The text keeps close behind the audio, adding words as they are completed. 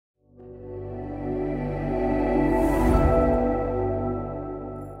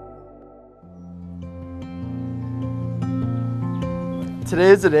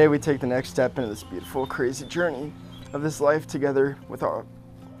Today is the day we take the next step into this beautiful, crazy journey of this life together with our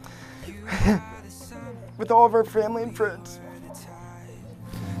with all of our family and friends.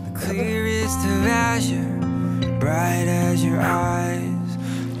 Clearest of azure, bright as your eyes,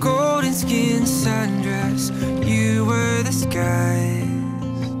 golden skin sundress, you were the skies,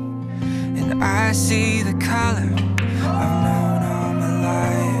 and I see the color I've known all my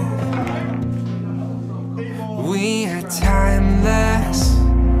life. We are timeless,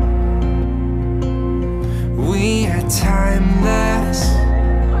 we are timeless,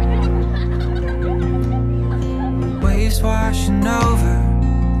 waves washing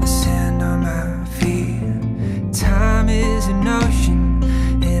over the sand on my feet. Time is an ocean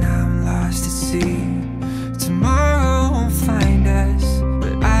and I'm lost at sea. Tomorrow won't find us,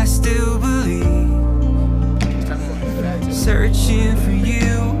 but I still believe. Searching for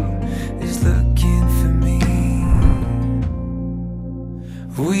you is looking for me.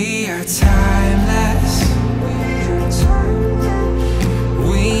 We are timeless,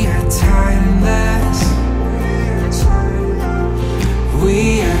 we are timeless,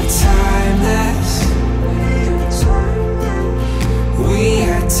 we are timeless, we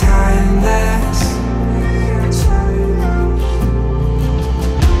are timeless.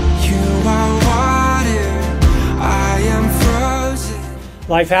 You are water, I am frozen.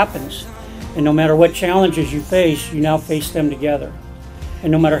 Life happens, and no matter what challenges you face, you now face them together.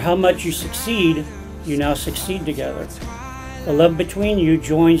 And no matter how much you succeed, you now succeed together. The love between you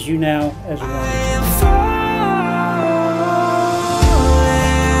joins you now as one.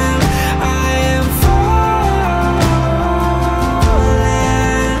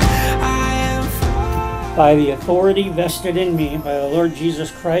 By the authority vested in me by the Lord Jesus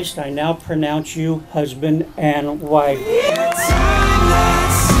Christ, I now pronounce you husband and wife.